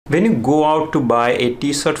When you go out to buy a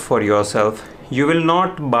t-shirt for yourself, you will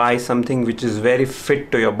not buy something which is very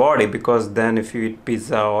fit to your body, because then if you eat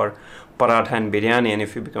pizza or paratha and biryani and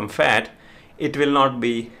if you become fat, it will not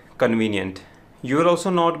be convenient. You will also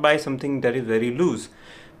not buy something that is very loose,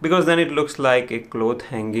 because then it looks like a cloth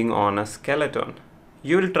hanging on a skeleton.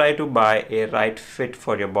 You will try to buy a right fit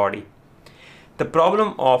for your body. The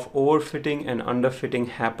problem of overfitting and underfitting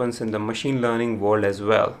happens in the machine learning world as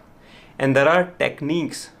well. And there are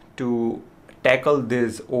techniques to tackle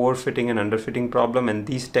this overfitting and underfitting problem, and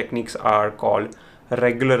these techniques are called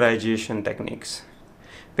regularization techniques.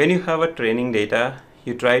 When you have a training data,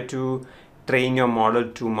 you try to train your model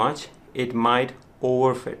too much, it might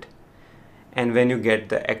overfit. And when you get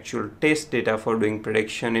the actual test data for doing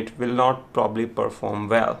prediction, it will not probably perform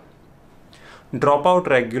well. Dropout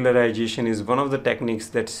regularization is one of the techniques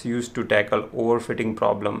that's used to tackle overfitting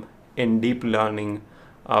problem in deep learning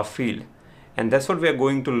field. And that's what we are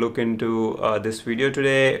going to look into this video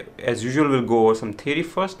today. As usual, we'll go over some theory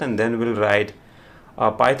first, and then we'll write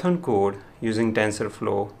Python code using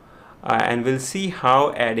TensorFlow, and we'll see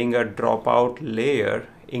how adding a dropout layer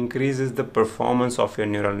increases the performance of your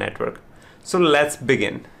neural network. So let's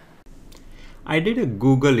begin. I did a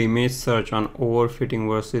Google image search on overfitting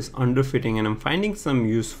versus underfitting, and I'm finding some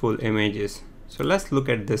useful images. So let's look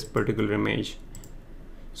at this particular image.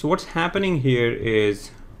 So what's happening here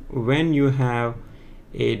is, when you have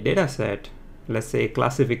a data set, let's say a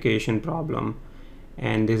classification problem,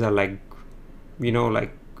 and these are like, you know,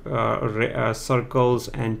 like circles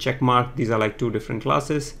and check mark, these are like two different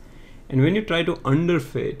classes. And when you try to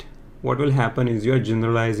underfit, what will happen is you're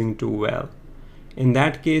generalizing too well. In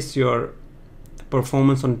that case, your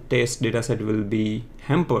performance on test data set will be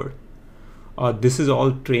hampered. This is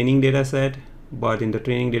all training data set, but in the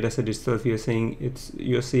training data set itself, you're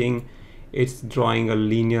seeing it's drawing a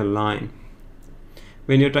linear line.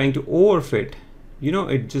 When you're trying to overfit, you know,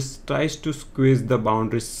 it just tries to squeeze the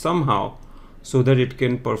boundaries somehow so that it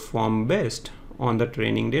can perform best on the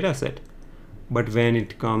training data set. But when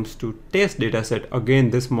it comes to test data set,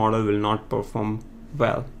 again, this model will not perform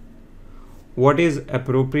well. What is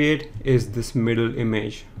appropriate is this middle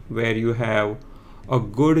image, where you have a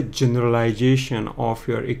good generalization of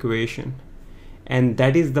your equation. And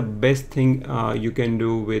that is the best thing you can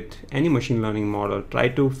do with any machine learning model. Try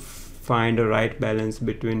to find a right balance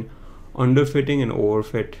between underfitting and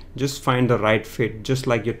overfit. Just find the right fit, just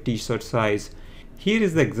like your t-shirt size. Here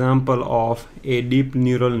is the example of a deep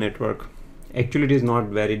neural network. Actually, it is not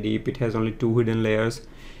very deep. It has only 2 hidden layers.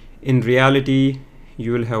 In reality,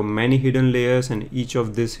 you will have many hidden layers, and each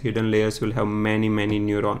of these hidden layers will have many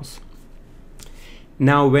neurons.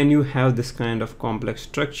 Now, when you have this kind of complex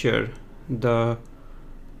structure, the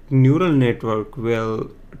neural network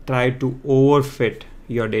will try to overfit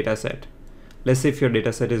your data set. Let's say if your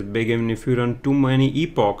data set is big, and if you run too many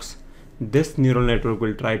epochs, this neural network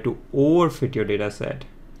will try to overfit your data set,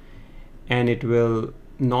 and it will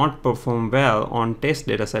not perform well on test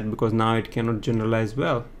data set because now it cannot generalize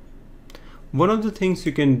well. One of the things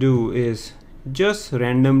you can do is just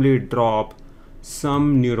randomly drop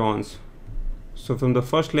some neurons. So from the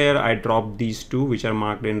first layer, I dropped these 2, which are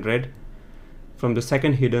marked in red. From the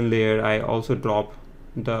second hidden layer, I also drop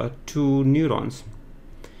the 2 neurons,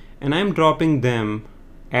 and I'm dropping them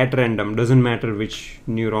at random. Doesn't matter which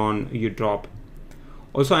neuron you drop.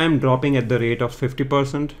 Also, I'm dropping at the rate of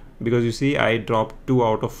 50%, because you see I dropped 2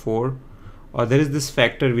 out of 4. There is this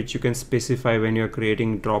factor which you can specify when you're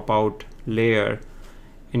creating dropout layer,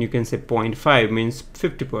 and you can say 0.5 means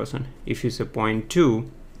 50%. If you say 0.2,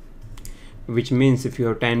 which means if you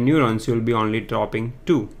have 10 neurons, you'll be only dropping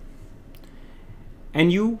 2. And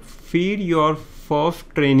you feed your first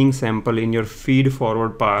training sample in your feed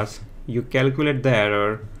forward pass, you calculate the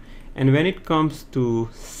error, and when it comes to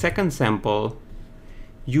second sample,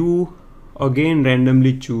 you again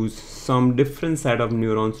randomly choose some different set of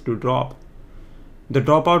neurons to drop. The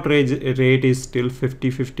dropout rate is still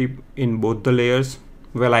 50-50 in both the layers.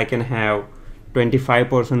 Well, I can have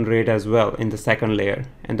 25% rate as well in the second layer,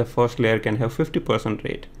 and the first layer can have 50%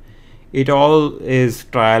 rate. It all is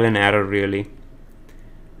trial and error, really.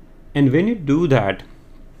 And when you do that,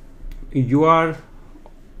 you are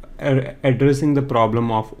addressing the problem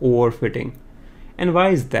of overfitting. And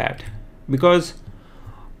why is that? Because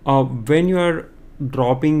when you are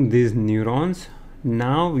dropping these neurons,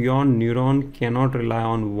 now your neuron cannot rely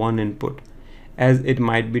on one input, as it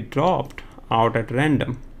might be dropped out at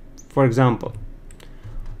random. For example,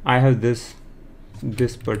 I have this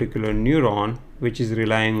particular neuron which is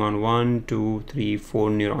relying on 1, 2, 3, 4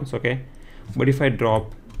 neurons, okay? But if I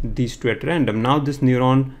drop these 2 at random, now this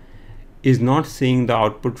neuron is not seeing the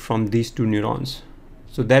output from these 2 neurons.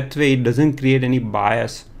 So that way it doesn't create any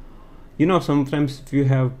bias. You know, sometimes if you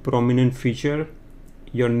have prominent feature,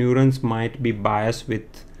 your neurons might be biased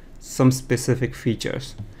with some specific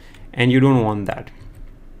features, and you don't want that.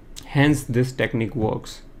 Hence this technique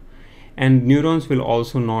works. And neurons will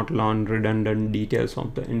also not learn redundant details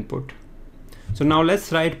of the input. So now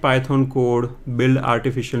let's write Python code, build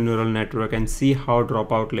artificial neural network, and see how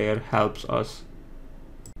dropout layer helps us.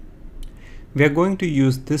 We are going to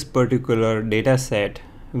use this particular data set,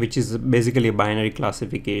 which is basically a binary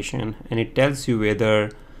classification, and it tells you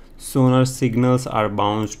whether sonar signals are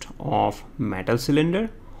bounced off metal cylinder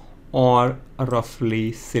or a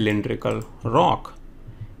roughly cylindrical rock.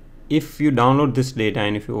 If you download this data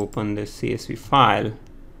and if you open this CSV file,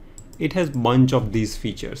 it has bunch of these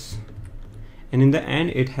features, and in the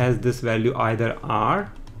end it has this value either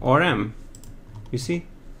R or M. You see,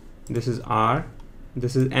 this is R,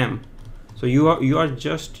 this is M. So you are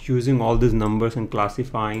just using all these numbers and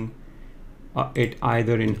classifying it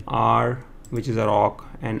either in R, which is a rock,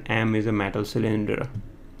 and M is a metal cylinder.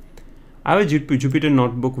 I have a Jupyter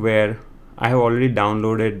notebook where I have already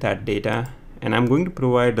downloaded that data, and I'm going to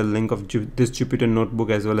provide a link of this Jupyter notebook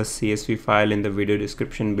as well as CSV file in the video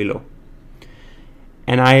description below.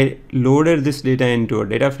 And I loaded this data into a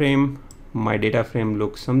data frame. My data frame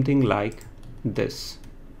looks something like this.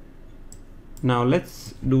 Now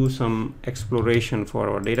let's do some exploration for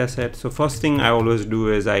our data set. So first thing I always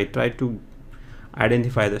do is I try to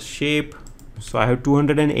identify the shape. So I have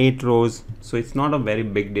 208 rows, so it's not a very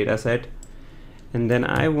big data set. And then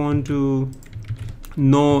I want to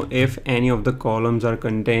know if any of the columns are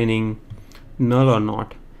containing null or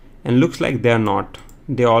not, and looks like they are not.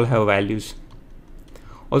 They all have values.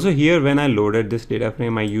 Also here, when I loaded this data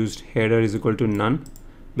frame, I used header is equal to none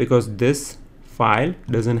because this file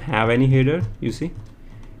doesn't have any header. You see,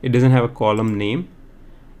 it doesn't have a column name,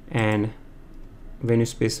 and when you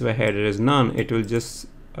specify header as none, it will just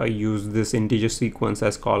use this integer sequence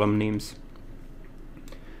as column names.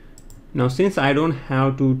 Now since I don't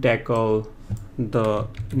have to tackle the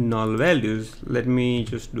null values, let me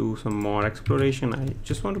just do some more exploration. I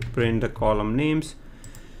just want to print the column names.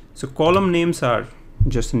 So column names are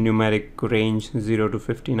just a numeric range 0 to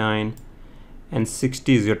 59, and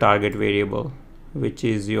 60 is your target variable, which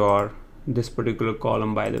is your this particular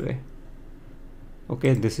column, by the way.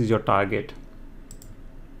 Okay, this is your target,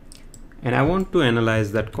 and I want to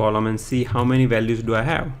analyze that column and see how many values do I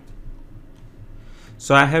have.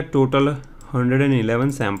 So I have total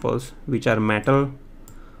 111 samples, which are metal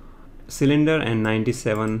cylinder, and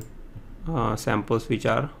 97 samples which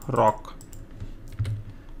are rock.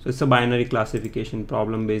 So it's a binary classification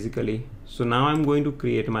problem basically. So now I'm going to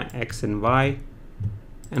create my X and Y.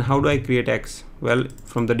 And how do I create X? Well,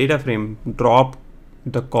 from the data frame, drop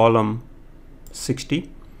the column 60.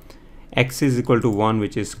 X is equal to 1,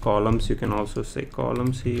 which is columns. You can also say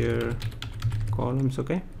columns here, columns,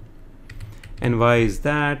 okay? And Y is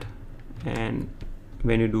that. And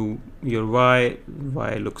when you do your Y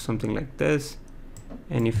looks something like this.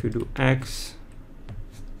 And if you do X,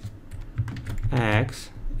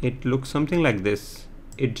 it looks something like this.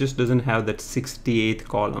 It just doesn't have that 68th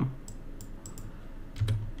column.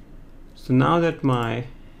 So now that my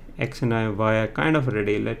X and Y are kind of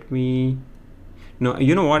ready, let me, no,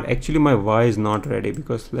 you know what, actually my Y is not ready,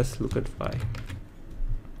 because let's look at Y.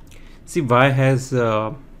 See, Y has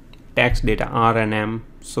text data R and M,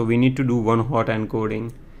 so we need to do one hot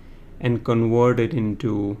encoding and convert it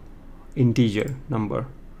into integer number.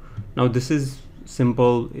 Now this is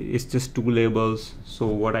simple, it's just two labels. So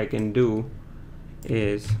what I can do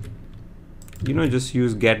is, you know, just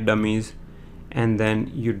use get dummies, and then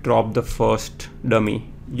you drop the first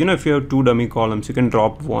dummy. You know, if you have two dummy columns, you can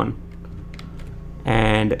drop one,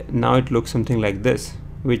 and now it looks something like this,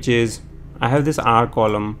 which is I have this R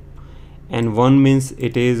column, and 1 means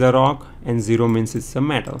it is a rock and 0 means it's a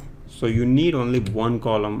metal. So you need only one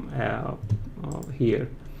column here,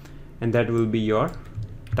 and that will be your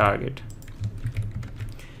target.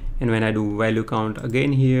 And when I do value count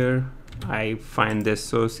again here, I find this.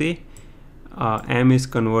 So see, M is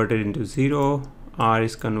converted into 0, R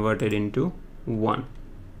is converted into 1.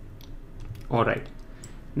 All right,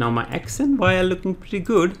 now my X and Y are looking pretty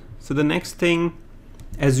good. So the next thing,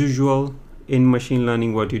 as usual in machine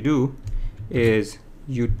learning, what you do is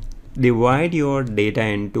you divide your data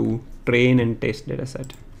into train and test data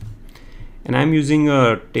set. And I'm using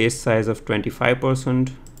a test size of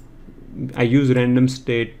 25%. I use random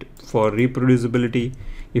state for reproducibility.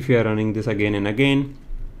 If you are running this again and again,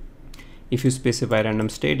 if you specify random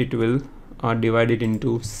state, it will divide it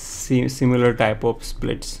into similar type of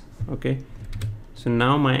splits. Okay, so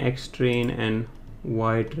now my X train and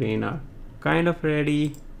Y train are kind of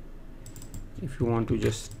ready. If you want to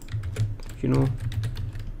just, you know,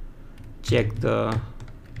 check the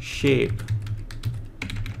shape.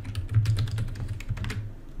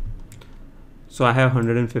 So I have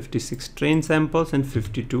 156 train samples and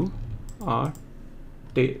 52 are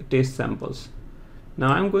test samples.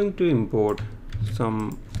 Now I'm going to import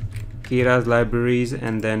some Keras libraries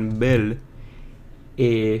and then build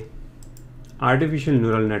a artificial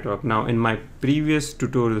neural network. Now in my previous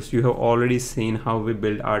tutorials you have already seen how we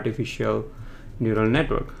build artificial neural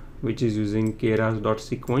network, which is using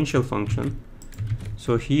keras.sequential function.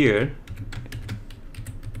 So here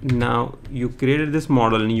now you created this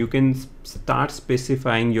model and you can start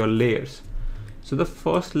specifying your layers. So the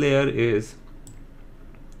first layer is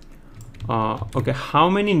okay, how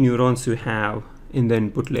many neurons you have in the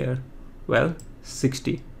input layer? Well,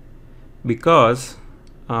 60, because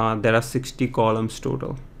there are 60 columns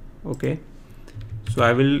total. Okay, so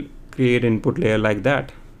I will create input layer like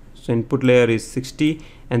that. So input layer is 60,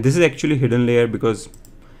 and this is actually hidden layer because,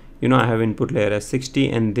 you know, I have input layer as 60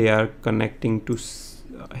 and they are connecting to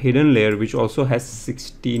hidden layer which also has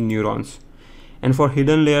 60 neurons. And for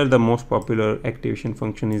hidden layer the most popular activation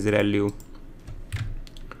function is ReLU.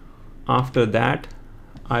 After that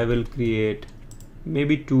I will create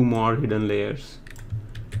maybe 2 more hidden layers.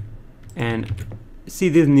 And see,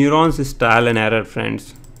 these neurons is trial and error,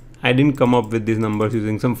 friends. I didn't come up with these numbers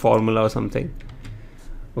using some formula or something.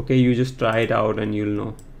 Okay, you just try it out and you'll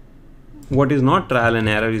know. What is not trial and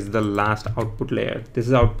error is the last output layer. This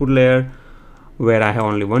is output layer where I have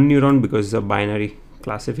only 1 neuron because it's a binary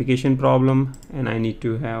classification problem and I need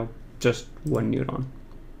to have just 1 neuron.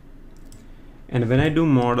 And when I do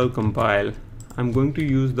model compile, I'm going to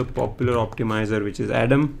use the popular optimizer, which is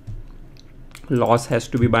Adam. Loss has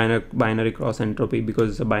to be binary cross entropy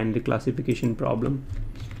because it's a binary classification problem.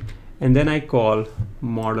 And then I call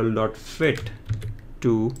model.fit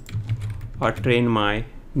to train my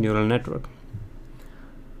neural network.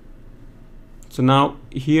 So now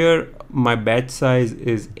here my batch size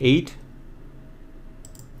is 8.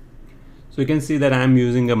 So you can see that I'm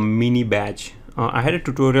using a mini batch. I had a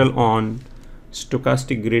tutorial on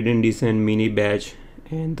stochastic gradient descent, mini batch,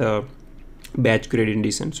 and the batch gradient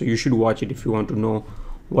descent. So you should watch it if you want to know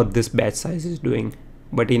what this batch size is doing.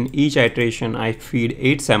 But in each iteration I feed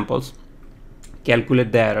 8 samples,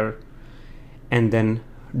 calculate the error, and then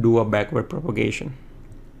do a backward propagation.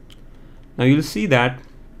 Now you'll see that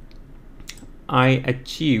I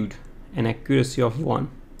achieved an accuracy of 1.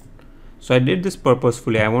 So I did this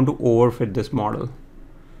purposefully. I want to overfit this model.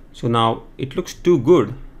 So now it looks too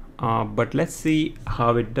good, but let's see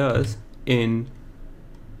how it does in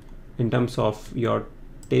terms of your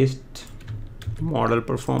test model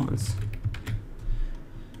performance.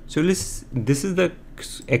 So this is the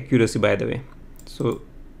accuracy, by the way. So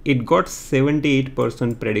it got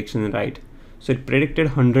 78% prediction right. So it predicted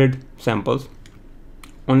 100 samples,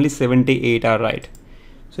 only 78 are right.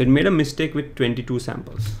 So it made a mistake with 22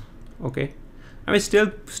 samples. Okay, I mean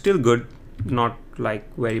still good, not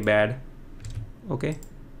like very bad. Okay,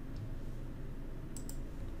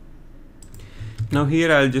 now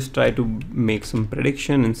here I'll just try to make some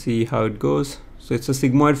prediction and see how it goes. So it's a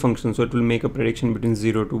sigmoid function, so it will make a prediction between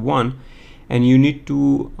 0 to 1, and you need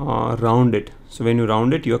to round it. So when you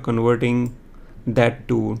round it, you're converting that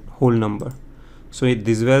to whole number. So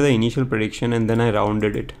this was the initial prediction and then I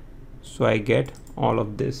rounded it, so I get all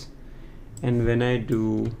of this. And when I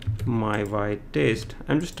do my y test,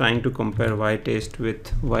 I'm just trying to compare y test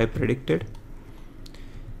with y predicted.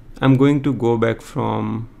 I'm going to go back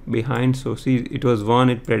from behind. So see, it was 1,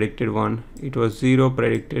 it predicted 1, it was 0,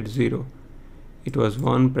 predicted 0, it was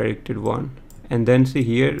 1, predicted 1, and then see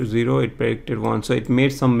here 0, it predicted 1. So it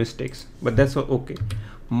made some mistakes, but that's okay.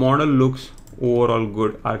 Model looks overall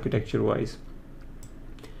good architecture wise.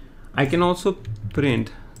 I can also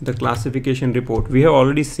print the classification report. We have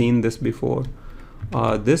already seen this before.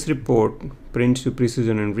 This report prints to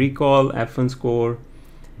precision and recall, F1 score,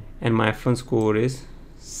 and my F1 score is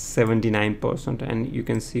 79%, and you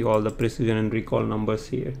can see all the precision and recall numbers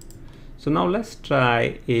here. So now let's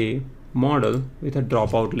try a model with a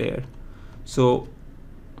dropout layer. So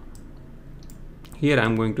here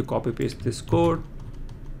I'm going to copy paste this code,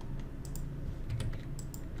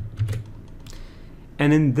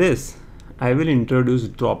 and in this I will introduce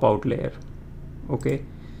dropout layer. Okay,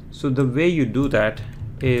 so the way you do that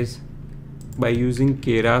is by using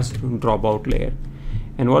Keras dropout layer,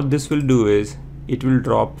 and what this will do is it will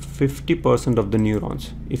drop 50% of the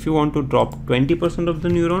neurons. If you want to drop 20% of the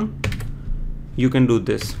neuron, you can do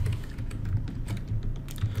this.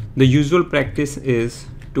 The usual practice is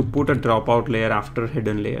to put a dropout layer after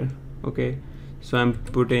hidden layer. Okay, so I'm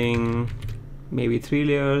putting maybe 3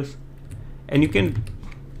 layers, and you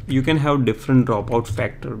can have different dropout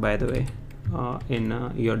factor, by the way,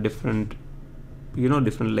 in your different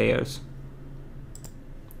different layers.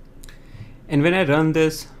 And when I run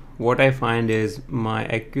this, what I find is my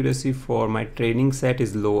accuracy for my training set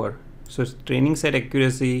is lower. So training set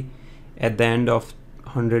accuracy at the end of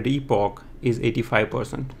 100 epoch is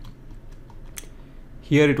 85%.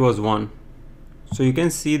 Here it was 1. So you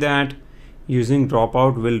can see that using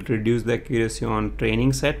dropout will reduce the accuracy on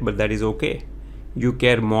training set, but that is okay. You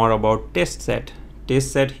care more about test set.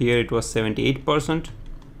 Test set, here it was 78%.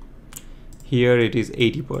 Here it is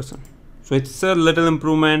 80%. So it's a little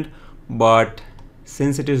improvement, but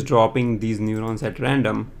since it is dropping these neurons at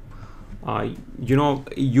random,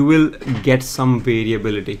 you will get some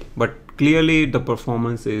variability, but clearly the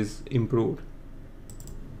performance is improved.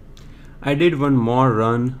 I did one more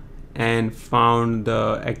run and found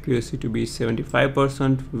the accuracy to be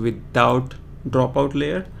 75% without dropout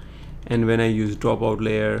layer, and when I used dropout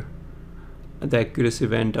layer, the accuracy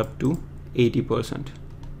went up to 80%.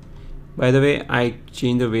 By the way, I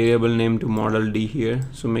changed the variable name to model D here,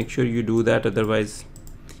 so make sure you do that. Otherwise,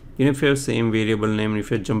 if you have same variable name, if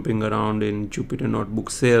you're jumping around in Jupyter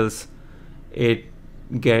Notebook cells, it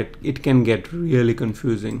can get really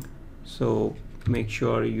confusing. So make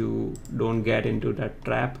sure you don't get into that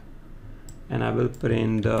trap. And I will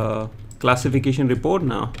print the classification report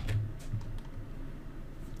now.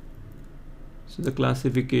 So the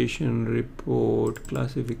classification report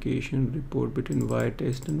between Y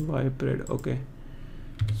test and Y pred. Okay,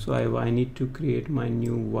 so I need to create my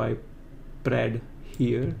new Y pred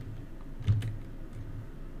here.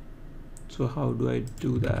 So how do I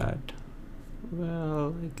do that?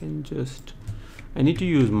 Well, I need to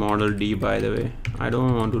use model D, by the way. I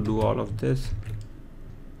don't want to do all of this,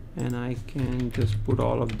 and I can just put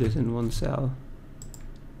all of this in one cell.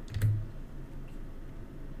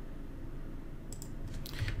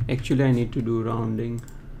 Actually, I need to do rounding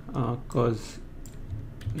because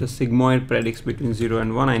the sigmoid predicts between 0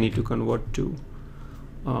 and 1. I need to convert to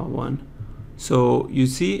 1. So you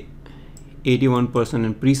see 81%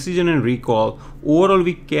 in precision and recall. Overall,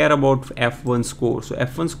 we care about F1 score. So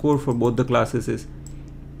F1 score for both the classes is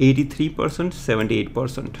 83%,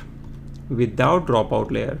 78%. Without dropout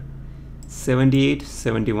layer, 78,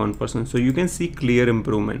 71%. So you can see clear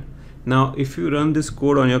improvement. Now, if you run this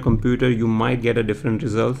code on your computer, you might get a different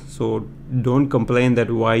result. So don't complain that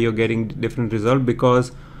why you're getting different result,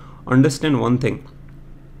 because understand one thing.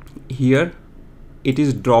 Here, it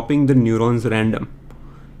is dropping the neurons random.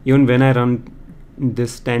 Even when I run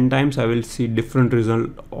this 10 times, I will see different result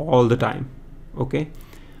all the time. Okay.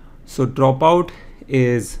 So dropout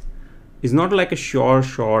is not like a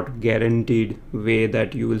short guaranteed way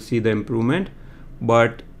that you will see the improvement,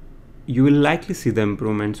 but you will likely see the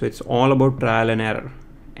improvement. So it's all about trial and error,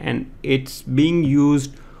 and it's being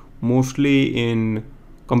used mostly in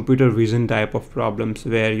computer vision type of problems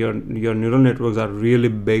where your neural networks are really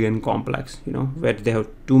big and complex, where they have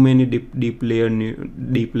too many deep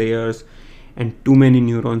layers and too many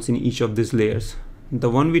neurons in each of these layers. The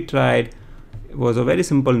one we tried was a very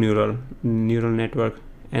simple neural network,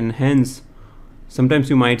 and hence sometimes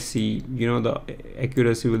you might see, the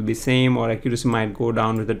accuracy will be same, or accuracy might go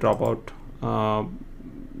down with the dropout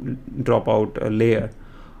layer,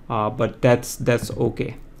 but that's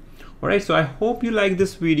okay. All right, so I hope you like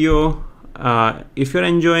this video. If you're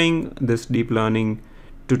enjoying this deep learning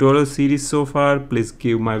tutorial series so far, please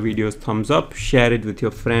give my videos thumbs up, share it with your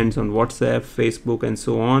friends on WhatsApp, Facebook, and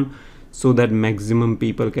so on, so that maximum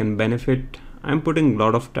people can benefit. I'm putting a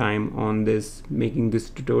lot of time on this, making these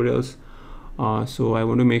tutorials. So I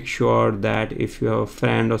want to make sure that if you have a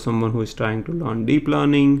friend or someone who is trying to learn deep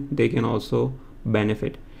learning, they can also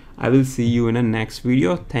benefit. I will see you in a next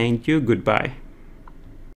video. Thank you. Goodbye.